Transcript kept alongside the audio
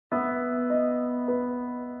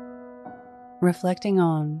Reflecting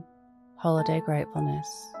on holiday gratefulness.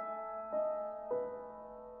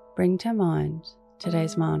 Bring to mind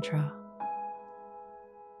today's mantra.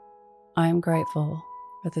 I am grateful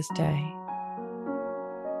for this day.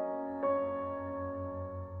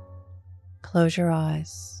 Close your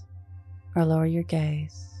eyes or lower your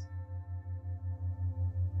gaze.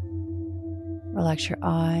 Relax your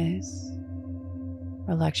eyes,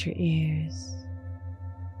 relax your ears,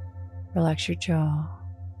 relax your jaw.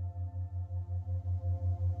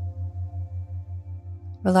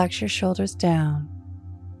 Relax your shoulders down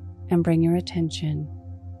and bring your attention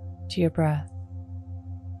to your breath.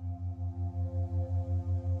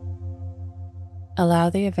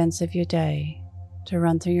 Allow the events of your day to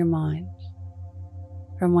run through your mind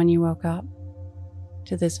from when you woke up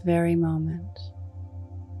to this very moment,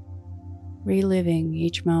 reliving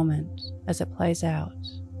each moment as it plays out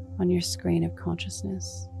on your screen of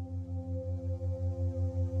consciousness.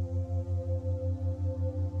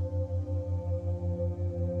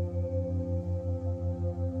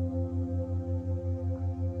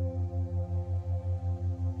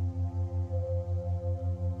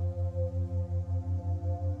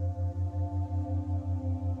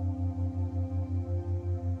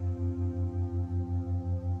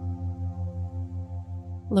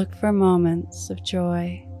 Look for moments of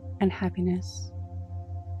joy and happiness.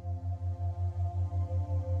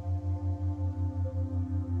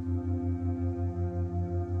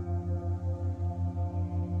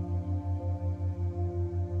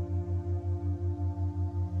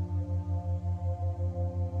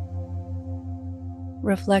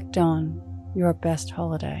 Reflect on your best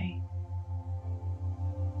holiday.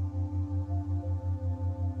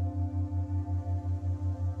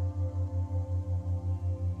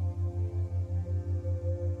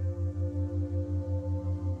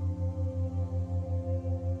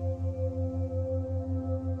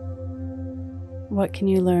 What can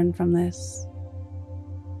you learn from this?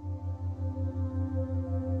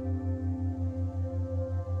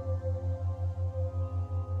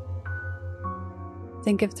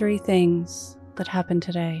 Think of 3 things that happened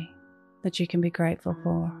today that you can be grateful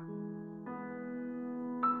for.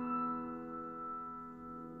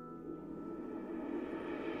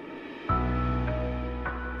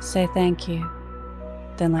 Say thank you,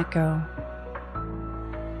 then let go.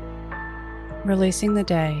 Releasing the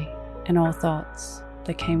day and all thoughts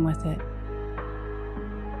that came with it.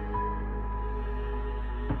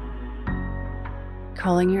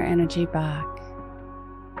 Calling your energy back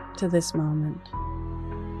to this moment.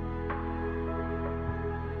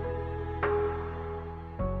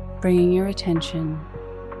 Bringing your attention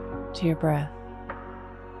to your breath.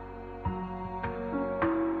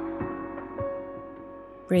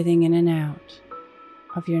 Breathing in and out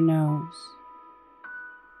of your nose.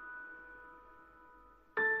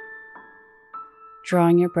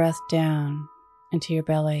 Drawing your breath down into your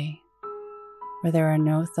belly where there are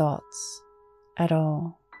no thoughts at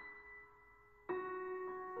all.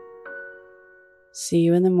 See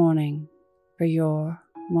you in the morning for your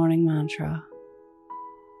morning mantra.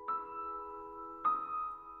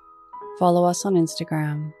 Follow us on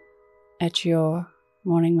Instagram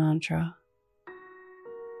 @YourMorningMantra.